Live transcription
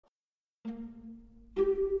Hi,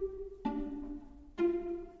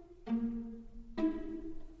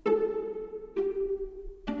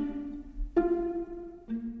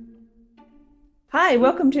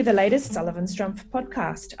 welcome to the latest Sullivan Strumpf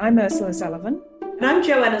podcast. I'm Ursula Sullivan. And I'm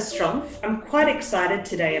Joanna Strumpf. I'm quite excited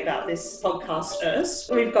today about this podcast,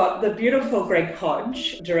 Urs. We've got the beautiful Greg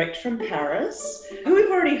Hodge, direct from Paris, who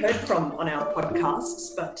we've already heard from on our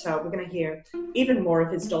podcasts, but we're going to hear even more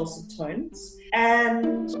of his dulcet tones.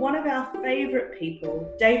 And one of our favourite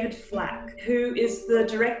people, David Flack, who is the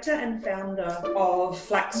director and founder of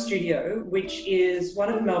Flack Studio, which is one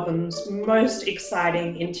of Melbourne's most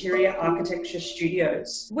exciting interior architecture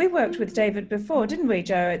studios. We worked with David before, didn't we,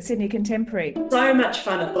 Jo, at Sydney Contemporary? So much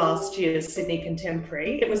fun at last year's Sydney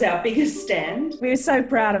Contemporary. It was our biggest stand. We were so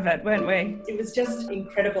proud of it, weren't we? It was just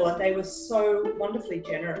incredible, and they were so wonderfully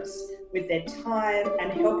generous with their time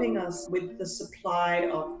and helping us with the supply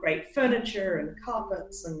of great furniture and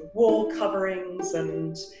carpets and wall coverings.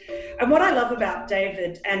 And what I love about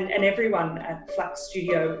David and everyone at Flack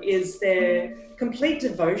Studio is their complete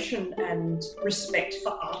devotion and respect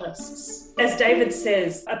for artists. As David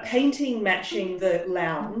says, a painting matching the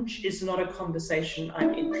lounge is not a conversation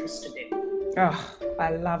I'm interested in. Oh,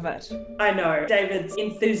 I love it. I know. David's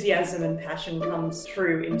enthusiasm and passion comes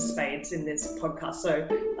through in spades in this podcast, so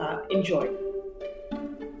enjoy.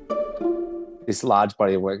 This large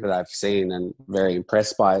body of work that I've seen and very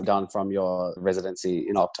impressed by, done from your residency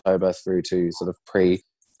in October through to sort of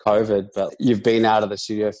pre-COVID, but you've been out of the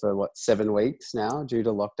studio for 7 weeks now due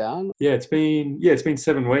to lockdown? It's been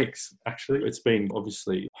 7 weeks actually. It's been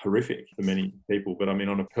obviously horrific for many people, but I mean,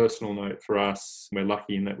 on a personal note for us, we're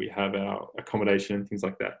lucky in that we have our accommodation and things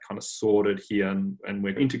like that kind of sorted here, and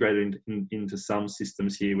we're integrated into some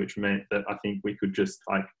systems here, which meant that I think we could just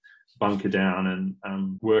like bunker down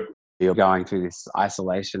and work. You're going through this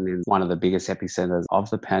isolation in one of the biggest epicenters of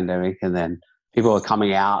the pandemic, and then people are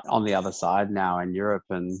coming out on the other side now in Europe,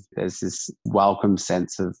 and there's this welcome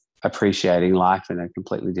sense of appreciating life in a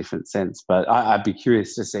completely different sense. But I'd be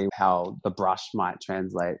curious to see how the brush might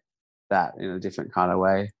translate that in a different kind of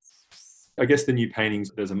way. I guess the new paintings,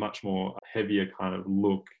 there's a much more heavier kind of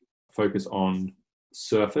look, focus on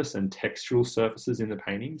surface and textural surfaces in the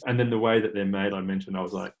paintings. And then the way that they're made, I mentioned I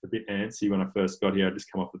was like a bit antsy when I first got here. I'd just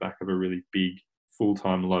come off the back of a really big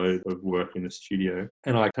full-time load of work in the studio.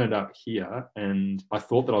 And I turned up here and I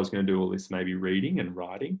thought that I was going to do all this maybe reading and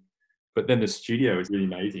writing. But then the studio is really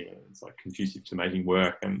amazing. It's like conducive to making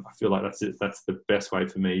work. And I feel like that's it. That's the best way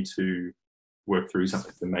for me to work through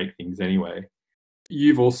something, to make things anyway.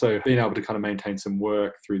 You've also been able to kind of maintain some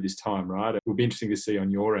work through this time, right? It would be interesting to see on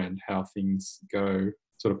your end how things go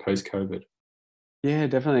sort of post-COVID. Yeah,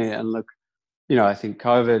 definitely. And look, I think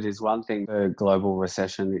COVID is one thing, the global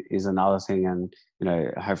recession is another thing. And,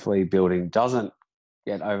 hopefully building doesn't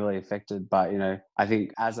get overly affected. But, I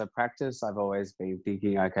think as a practice, I've always been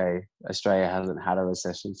thinking, okay, Australia hasn't had a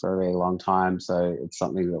recession for a really long time. So it's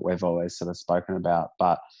something that we've always sort of spoken about.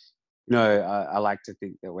 But I like to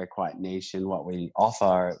think that we're quite niche in what we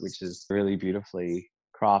offer, which is really beautifully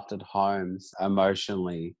crafted homes,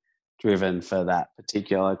 emotionally driven for that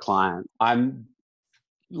particular client. I'm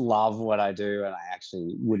love what I do, and I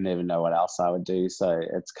actually wouldn't even know what else I would do. So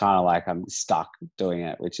it's kind of like I'm stuck doing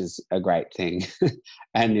it, which is a great thing.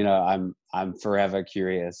 And I'm forever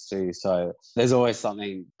curious too. So there's always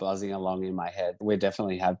something buzzing along in my head. We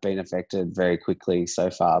definitely have been affected very quickly so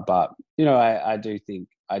far, but I do think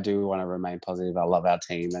I do want to remain positive. I love our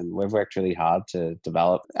team, and we've worked really hard to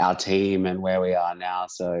develop our team and where we are now.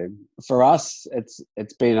 So for us,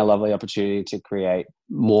 it's been a lovely opportunity to create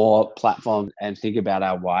more platforms and think about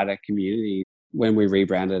our wider community. When we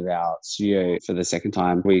rebranded our studio for the second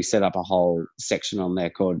time, we set up a whole section on there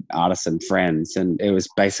called Artists and Friends. And it was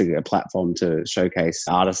basically a platform to showcase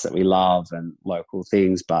artists that we love and local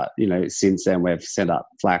things. But, since then we've set up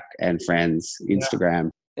Flack and Friends Instagram. Yeah.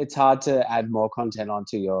 It's hard to add more content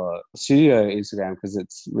onto your studio Instagram because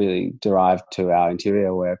it's really derived to our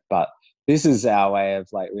interior work. But this is our way of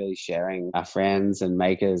like really sharing our friends and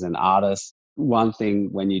makers and artists. One thing,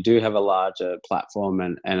 when you do have a larger platform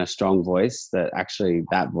and a strong voice, that actually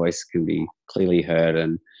that voice can be clearly heard.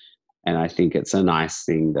 And I think it's a nice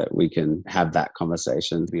thing that we can have that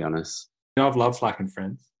conversation, to be honest. I've loved Flack and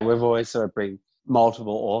Friends. We've always sort of bring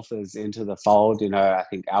multiple authors into the fold. I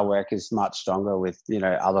think our work is much stronger with,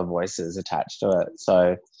 other voices attached to it.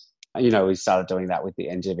 So, we started doing that with the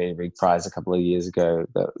NGV Rig Prize a couple of years ago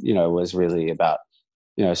that, was really about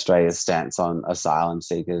Australia's stance on asylum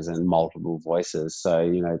seekers and multiple voices.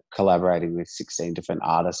 So, collaborating with 16 different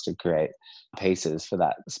artists to create pieces for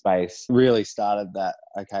that space really started that,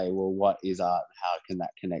 okay, well, what is art? How can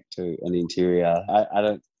that connect to an interior? I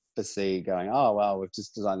don't foresee going, oh, well, we've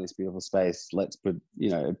just designed this beautiful space. Let's put,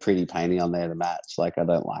 a pretty painting on there to match. Like, I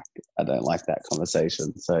don't like that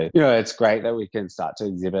conversation. So, it's great that we can start to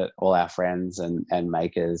exhibit all our friends and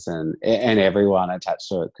makers and everyone attached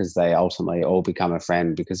to it, because they ultimately all become a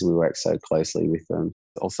friend because we work so closely with them.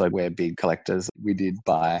 Also, we're big collectors. We did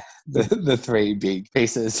buy the 3 big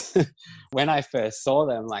pieces. When I first saw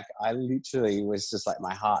them, like, I literally was just like,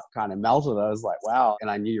 my heart kind of melted. I was like, wow.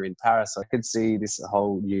 And I knew you're in Paris, so I could see this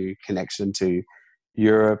whole new connection to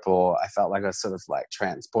Europe, or I felt like I was sort of like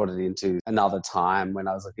transported into another time when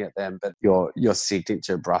I was looking at them. But your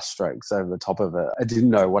signature brushstrokes over the top of it, I didn't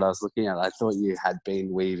know what I was looking at. I thought you had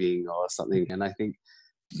been weaving or something. And I think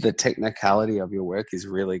the technicality of your work is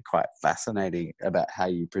really quite fascinating about how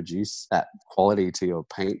you produce that quality to your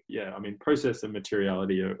paint. Yeah, I mean, process and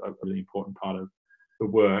materiality are a really important part of the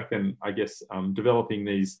work. And I guess developing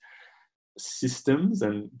these systems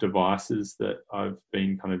and devices that I've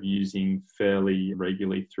been kind of using fairly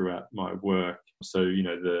regularly throughout my work. So,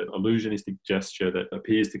 the illusionistic gesture that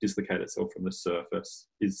appears to dislocate itself from the surface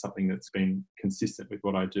is something that's been consistent with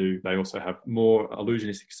what I do. They also have more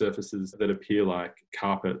illusionistic surfaces that appear like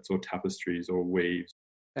carpets or tapestries or weaves.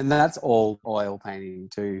 And that's all oil painting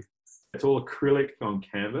too. It's all acrylic on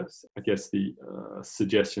canvas. I guess the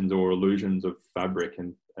suggestions or illusions of fabric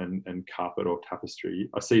and carpet or tapestry,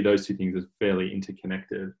 I see those two things as fairly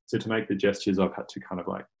interconnected. So to make the gestures, I've had to kind of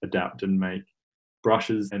like adapt and make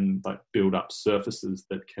brushes and like build up surfaces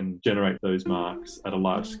that can generate those marks at a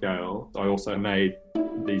large scale. I also made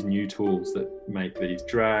these new tools that make these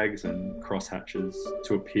drags and crosshatches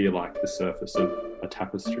to appear like the surface of a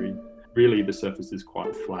tapestry. Really, the surface is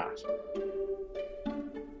quite flat.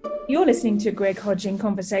 You're listening to Greg Hodge in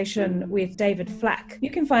conversation with David Flack. You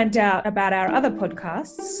can find out about our other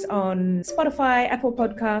podcasts on Spotify, Apple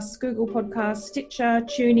Podcasts, Google Podcasts, Stitcher,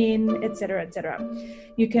 TuneIn, etc., etc.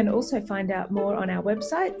 You can also find out more on our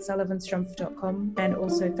website, sullivanstrumpf.com, and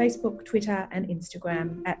also Facebook, Twitter, and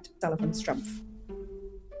Instagram at @sullivanstrumpf.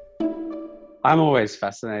 I'm always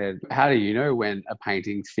fascinated. How do you know when a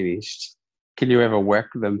painting's finished? Can you ever work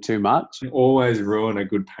them too much? I always ruin a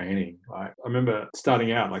good painting. Like, I remember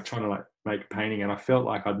starting out, like trying to like make a painting, and I felt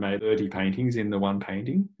like I'd made 30 paintings in the one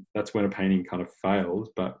painting. That's when a painting kind of fails.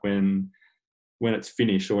 But when it's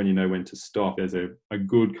finished, or when you know when to stop, there's a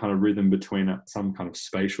good kind of rhythm between some kind of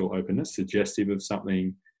spatial openness, suggestive of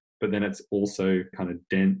something, but then it's also kind of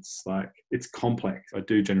dense, like it's complex. I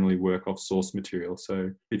do generally work off source material.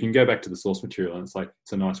 So you can go back to the source material, and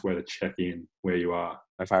it's a nice way to check in where you are.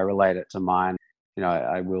 If I relate it to mine,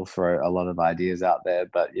 I will throw a lot of ideas out there,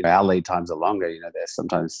 but our lead times are longer. There's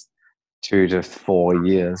sometimes 2 to 4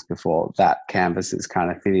 years before that canvas is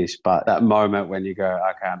kind of finished. But that moment when you go,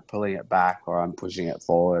 okay, I'm pulling it back or I'm pushing it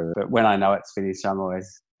forward, but when I know it's finished, I'm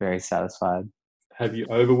always very satisfied. Have you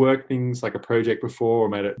overworked things like a project before, or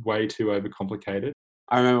made it way too overcomplicated?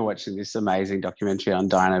 I remember watching this amazing documentary on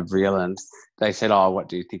Dinah Vreeland. They said, oh, what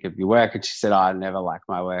do you think of your work? And she said, I never like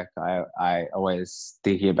my work. I always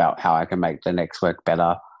thinking about how I can make the next work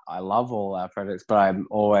better. I love all our projects, but I'm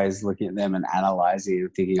always looking at them and analysing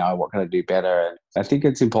and thinking, oh, what can I do better? And I think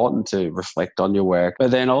it's important to reflect on your work.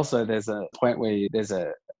 But then also there's a point where there's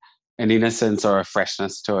an innocence or a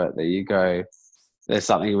freshness to it that you go, there's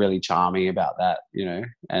something really charming about that,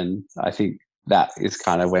 and I think that is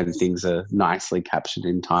kind of when things are nicely captured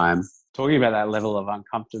in time. Talking about that level of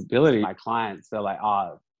uncomfortability, my clients, they're like,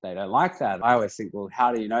 oh, they don't like that. I always think, well,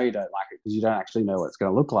 how do you know you don't like it? Because you don't actually know what it's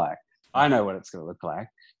going to look like. I know what it's going to look like.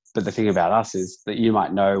 But the thing about us is that you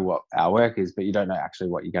might know what our work is, but you don't know actually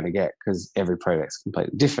what you're going to get, because every project's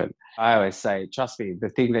completely different. I always say, trust me, the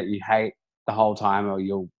thing that you hate the whole time, or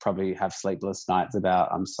you'll probably have sleepless nights about,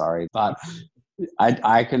 I'm sorry, but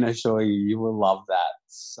I can assure you will love that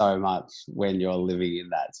so much when you're living in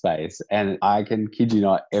that space. And I can kid you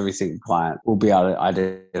not, every single client will be able to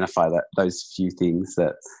identify those few things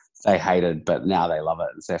that they hated, but now they love it.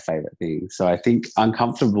 It's their favorite thing. So I think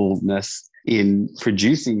uncomfortableness in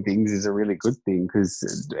producing things is a really good thing, because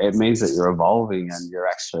it means that you're evolving and you're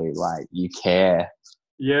actually like, you care.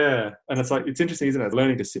 Yeah. And it's interesting, isn't it?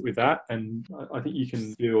 Learning to sit with that. And I think you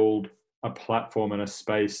can build a platform and a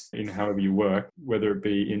space in however you work, whether it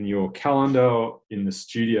be in your calendar or in the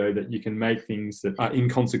studio, that you can make things that are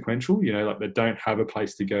inconsequential, like that don't have a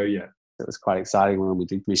place to go yet. It was quite exciting when we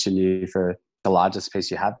did commission you for the largest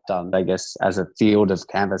piece you have done, I guess, as a field of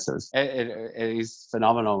canvases. It is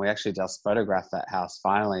phenomenal. We actually just photographed that house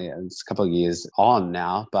finally, and it's a couple of years on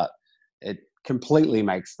now, but it completely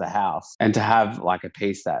makes the house. And to have like a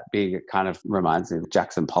piece that big, it kind of reminds me of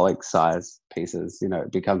Jackson Pollock size pieces,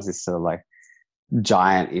 it becomes this sort of like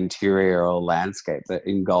giant interior or landscape that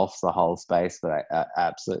engulfs the whole space, but I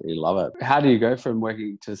absolutely love it. How do you go from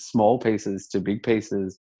working to small pieces to big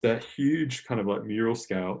pieces? That huge kind of like mural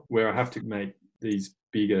scale where I have to make these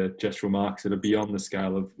bigger gestural marks that are beyond the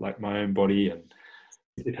scale of like my own body, and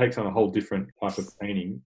it takes on a whole different type of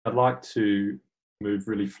painting. I'd like to move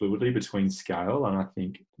really fluidly between scale, and I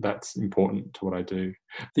think that's important to what I do.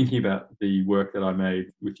 Thinking about the work that I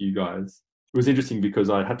made with you guys, it was interesting because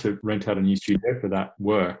I had to rent out a new studio for that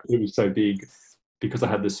work. It was so big because I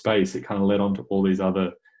had the space, it kind of led on to all these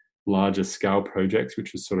other larger scale projects,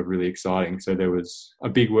 which was sort of really exciting. So there was a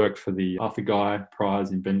big work for the Arthur Guy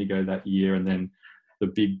Prize in Bendigo that year, and then the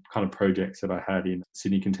big kind of projects that I had in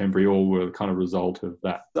Sydney Contemporary all were the kind of result of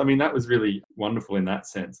that. I mean, that was really wonderful in that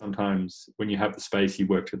sense. Sometimes when you have the space, you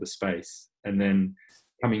work to the space. And then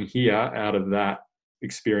coming here out of that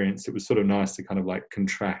experience, it was sort of nice to kind of like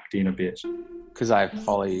contract in a bit. Because I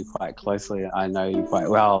follow you quite closely, I know you quite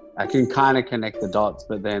well. I can kind of connect the dots,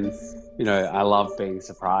 but then, you know, I love being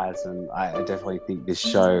surprised, and I definitely think this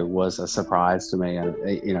show was a surprise to me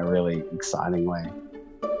in a really exciting way.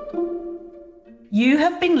 You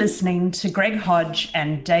have been listening to Greg Hodge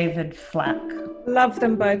and David Flack. Love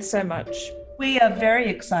them both so much. We are very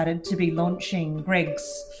excited to be launching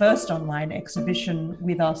Greg's first online exhibition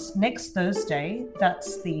with us next Thursday.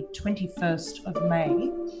 That's the 21st of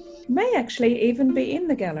May. May actually even be in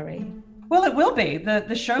the gallery. Well, it will be.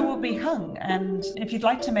 The show will be hung, and if you'd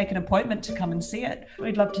like to make an appointment to come and see it,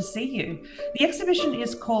 we'd love to see you. The exhibition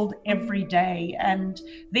is called Every Day, and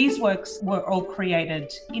these works were all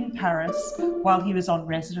created in Paris while he was on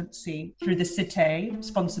residency through the Cité,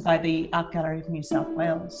 sponsored by the Art Gallery of New South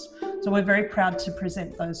Wales. So we're very proud to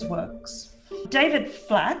present those works. David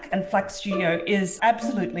Flack and Flack Studio is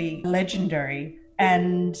absolutely legendary,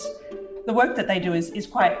 and the work that they do is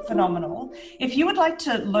quite phenomenal. If you would like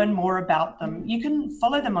to learn more about them, you can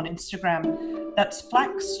follow them on Instagram. That's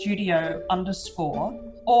FlackStudio_,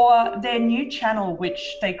 or their new channel,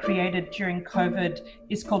 which they created during COVID,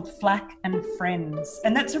 is called Flack and Friends.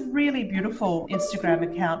 And that's a really beautiful Instagram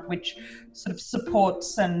account, which sort of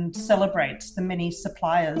supports and celebrates the many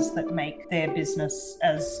suppliers that make their business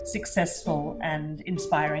as successful and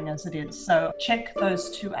inspiring as it is. So check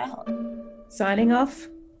those two out. Signing off.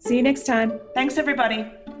 See you next time. Thanks, everybody.